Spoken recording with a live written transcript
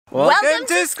Welcome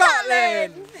to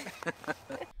Scotland!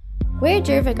 We're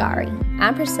Jurvagari.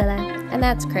 I'm Priscilla, and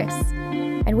that's Chris.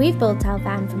 And we've built our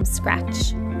van from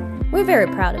scratch. We're very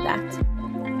proud of that.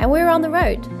 And we're on the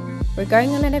road. We're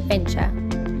going on an adventure.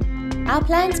 Our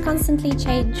plans constantly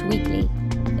change weekly,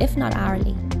 if not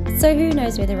hourly. So who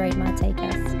knows where the road might take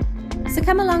us. So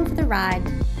come along for the ride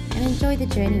and enjoy the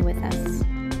journey with us.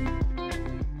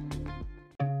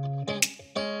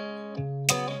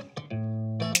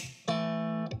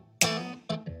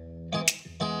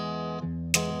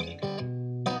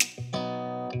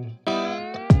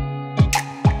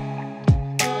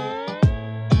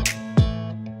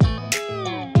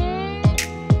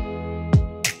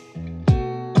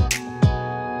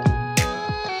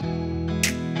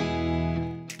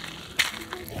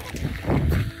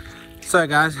 So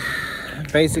guys,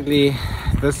 basically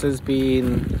this has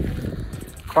been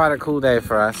quite a cool day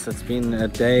for us. It's been a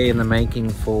day in the making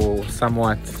for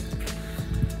somewhat,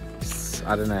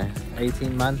 I don't know,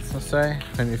 18 months or so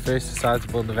when we first decided to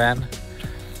build the van.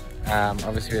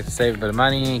 Obviously we had to save a bit of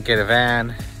money, get a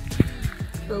van,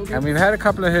 and we've had a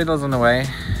couple of hurdles on the way,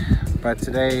 but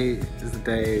today is the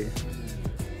day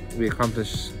we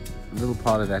accomplished a little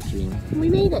part of that dream. We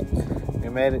made it. We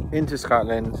made it into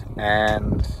Scotland,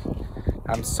 and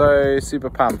I'm so super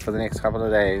pumped for the next couple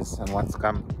of days and what's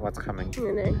coming.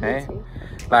 Hey?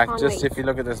 Like, just if you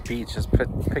look at this beach, it's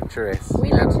picturesque.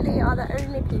 We literally are the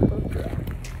only people here.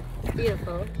 It's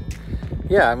beautiful.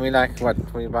 Yeah, and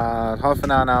we're about half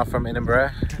an hour now from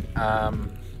Edinburgh,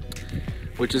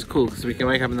 which is cool because we can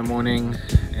wake up in the morning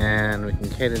and we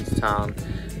can head into town.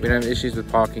 We don't have issues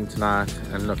with parking tonight,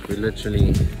 and look, we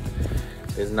literally,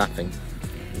 there's nothing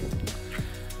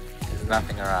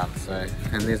around, so,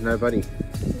 and there's nobody.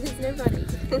 There's nobody.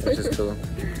 Which is cool.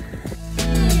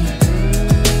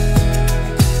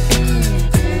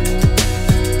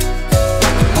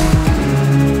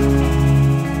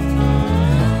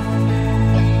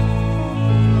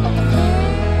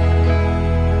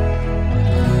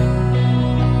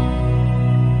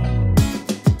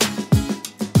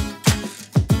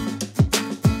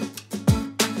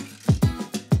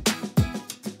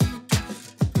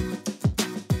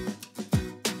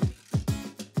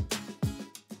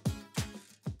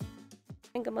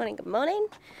 Good morning.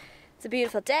 It's a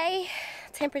beautiful day.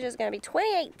 Temperature is going to be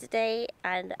 28 today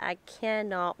and I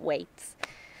cannot wait.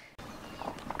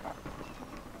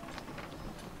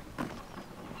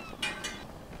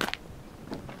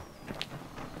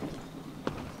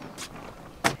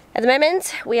 At the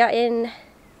moment we are in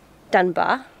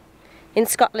Dunbar in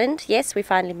Scotland. Yes, we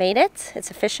finally made it. It's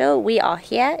official. We are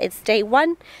here. It's day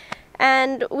one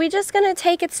and we're just going to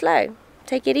take it slow.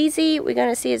 Take it easy. We're going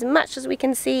to see as much as we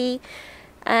can see.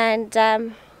 And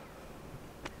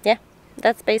yeah,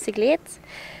 that's basically it.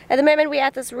 At the moment we're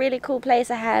at this really cool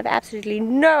place. I have absolutely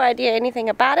no idea anything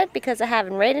about it because I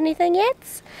haven't read anything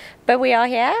yet, but we are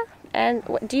here. And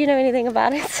do you know anything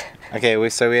about it? Okay,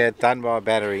 so we're at Dunbar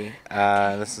Battery.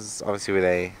 This is obviously where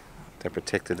they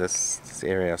protected this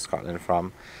area of Scotland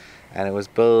from, and it was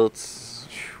built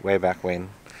way back when.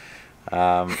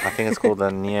 I think it's called the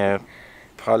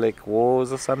Neapolitan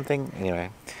Wars or something.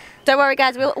 Anyway. Don't worry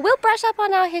guys, we'll brush up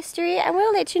on our history and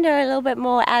we'll let you know a little bit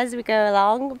more as we go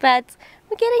along, but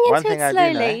we're getting into it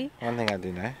slowly. One thing I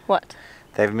do know. What?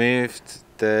 They've moved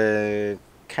the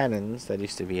cannons that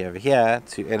used to be over here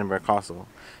to Edinburgh Castle,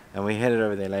 and we're headed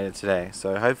over there later today,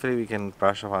 so hopefully we can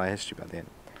brush up on our history by then.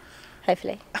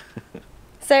 Hopefully.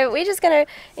 So we're just going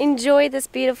to enjoy this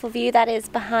beautiful view that is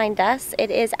behind us.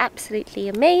 It is absolutely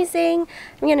amazing.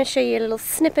 I'm going to show you a little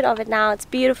snippet of it now. It's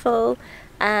beautiful.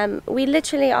 We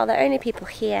literally are the only people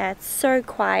here. It's so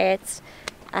quiet.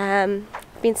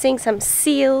 Been seeing some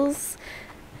seals.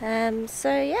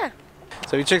 So yeah.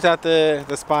 So we checked out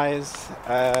the spires.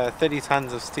 30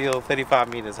 tons of steel, 35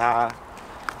 meters high.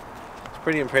 It's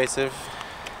pretty impressive.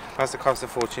 Plus it cost a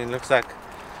fortune. Looks like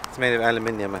it's made of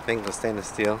aluminium, I think, or stainless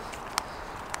steel.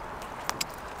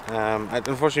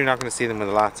 Unfortunately we're not going to see them with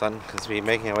the lights on because we're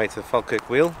making our way to the Falkirk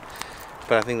Wheel,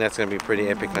 but I think that's going to be pretty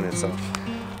epic on itself.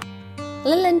 A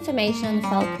little information on the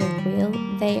Falkirk Wheel.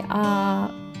 They are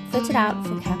fitted out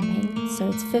for camping, so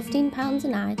it's £15 a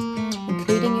night,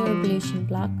 including your ablution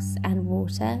blocks and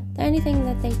water. The only thing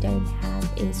that they don't have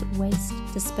is waste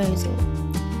disposal.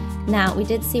 Now, we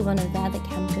did see one of the other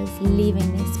campers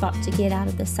leaving their spot to get out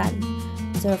of the sun.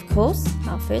 So of course,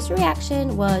 our first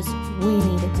reaction was we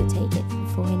needed to take it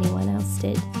before anyone else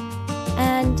did.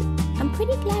 And I'm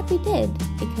pretty glad we did,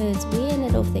 because we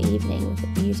ended off the evening with a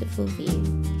beautiful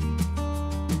view.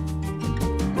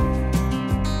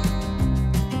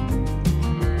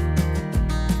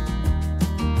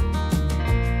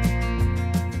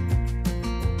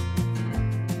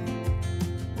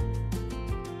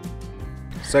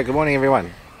 So good morning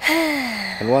everyone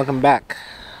and welcome back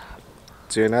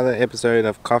to another episode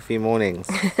of Coffee Mornings.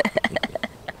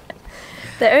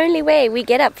 The only way we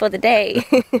get up for the day.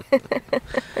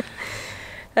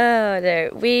 Oh no,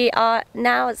 we are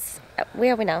now,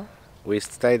 where are we now? We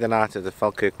stayed the night at the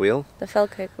Falkirk Wheel. The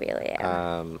Falkirk Wheel,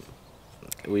 yeah.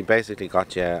 We basically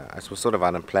got here, it was sort of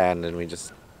unplanned, and we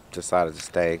just decided to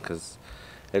stay because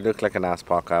it looked like a nice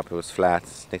park up. It was flat,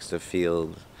 next to a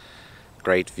field,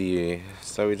 great view,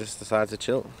 so we just decided to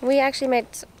chill. We actually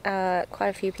met quite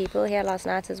a few people here last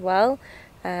night as well,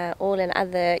 all in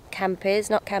other campers,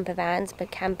 not camper vans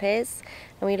but campers,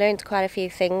 and we learned quite a few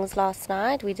things last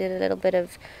night. We did a little bit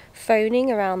of phoning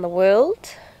around the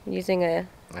world using a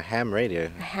ham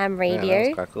radio. Yeah, that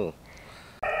was quite cool.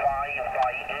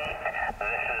 558,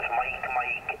 this is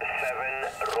Mike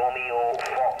 7 Romeo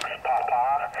Fox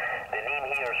Papa. The name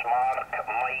here is Mark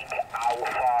Mike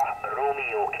Alpha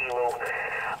Romeo Kilo,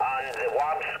 and the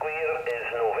warp square is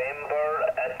November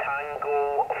Tango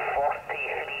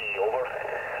 43. Over.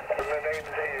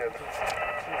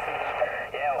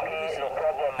 Yeah, okay, no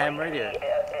problem. Ham radio.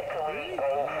 Italy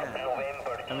Golf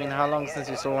November. I mean, how long since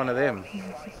you saw one of them?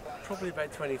 Probably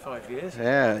about 25 years.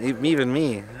 Yeah, even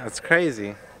me. That's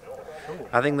crazy. Cool.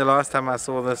 I think the last time I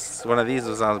saw one of these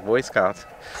was I was Boy Scout.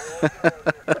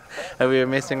 And we were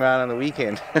messing around on the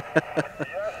weekend.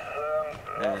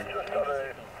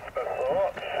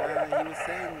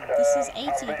 This is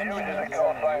 80 at the moment.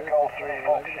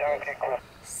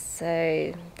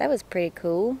 So that was pretty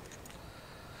cool.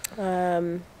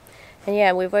 And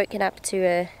yeah, we've woken up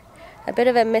to a bit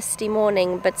of a misty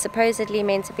morning, but supposedly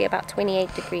meant to be about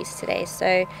 28 degrees today.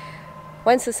 So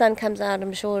once the sun comes out,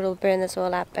 I'm sure it'll burn this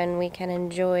all up and we can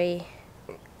enjoy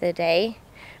the day.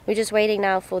 We're just waiting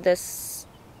now for this.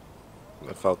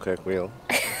 The Falkirk Wheel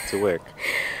to work.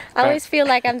 I always feel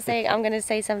like I'm going to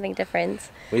say something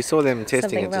different. We saw them testing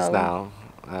Something it just wrong.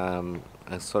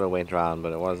 now. It sort of went round,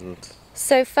 but it wasn't.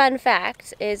 So fun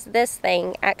fact is this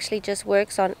thing actually just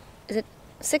works on, is it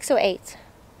 6 or 8?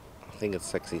 I think it's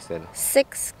 6, he said.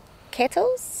 6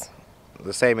 kettles?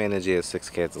 The same energy as 6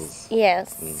 kettles.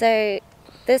 Yes. So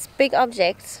this big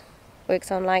object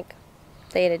works on like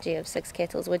the energy of 6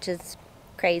 kettles, which is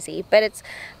crazy. But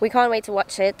we can't wait to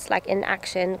watch it like in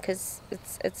action because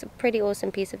it's a pretty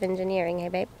awesome piece of engineering, hey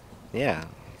babe? Yeah,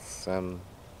 it's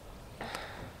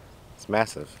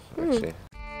massive actually.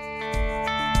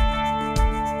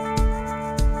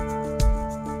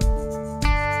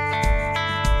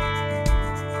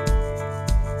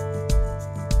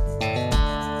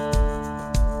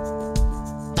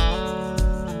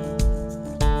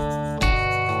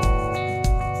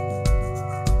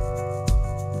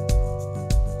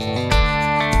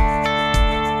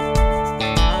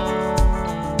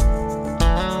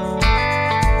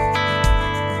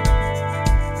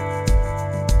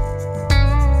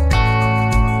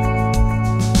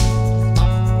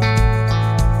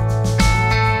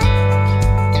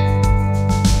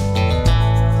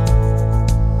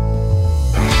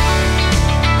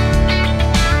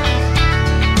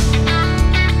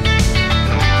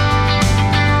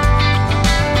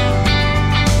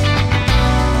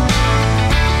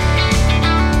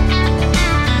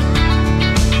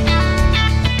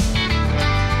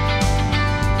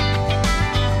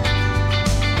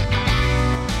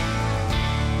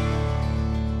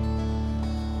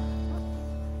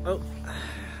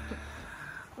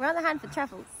 We're on the hunt for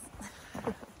truffles.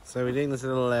 So we're doing this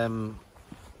little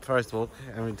forest walk,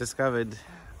 and we discovered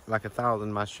like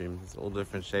 1,000 mushrooms, all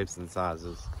different shapes and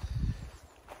sizes.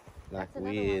 Like That's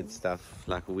another weird one. stuff,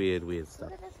 like weird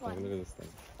stuff. Look at this Like, one. look at this thing.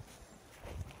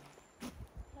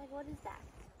 Like, what is that?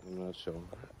 I'm not sure.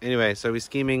 Anyway, so we're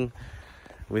scheming.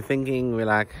 We're thinking, we're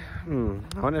like,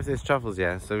 I wonder if there's truffles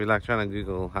here. So we're like trying to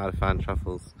Google how to find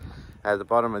truffles at the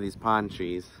bottom of these pine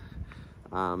trees.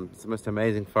 It's the most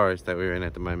amazing forest that we're in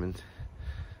at the moment.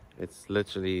 It's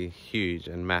literally huge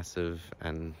and massive,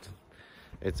 and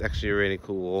it's actually a really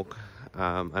cool walk.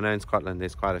 I know in Scotland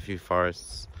there's quite a few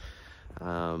forests.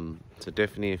 So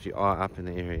definitely if you are up in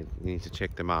the area, you need to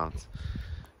check them out.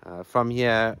 From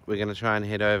here, we're going to try and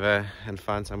head over and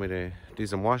find somewhere to do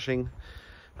some washing.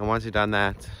 And once we've done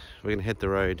that, we're going to hit the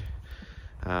road.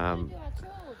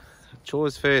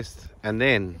 Chores first, and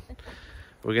then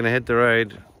we're going to hit the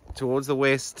road towards the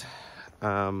west,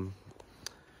 trying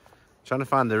to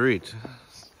find the route.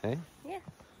 Okay? Yeah,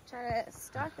 trying to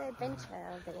start the adventure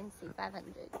of the NC 500.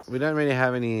 We don't really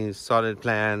have any solid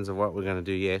plans of what we're going to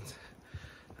do yet.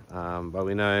 But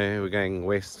we know we're going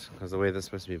west because the weather's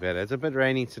supposed to be better. It's a bit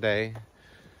rainy today.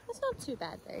 It's not too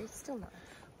bad though, it's still nice.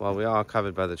 Well, we are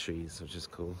covered by the trees, which is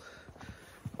cool.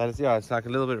 But it's like a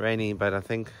little bit rainy, but I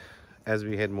think as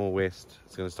we head more west,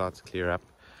 it's going to start to clear up,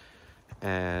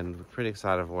 and we're pretty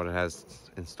excited for what it has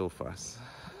in store for us.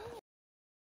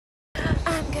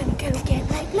 I'm gonna go get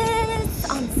my bliss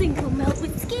on single malt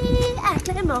whiskey at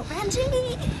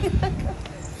Glenmorangie.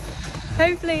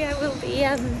 Hopefully I will be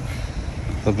A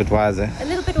little bit wiser. a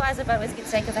little bit wiser about whiskey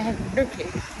today because I have no clue.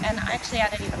 And actually I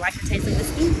don't even like the taste of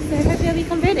whiskey, so hopefully I'll be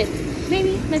converted.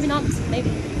 Maybe, maybe not, maybe.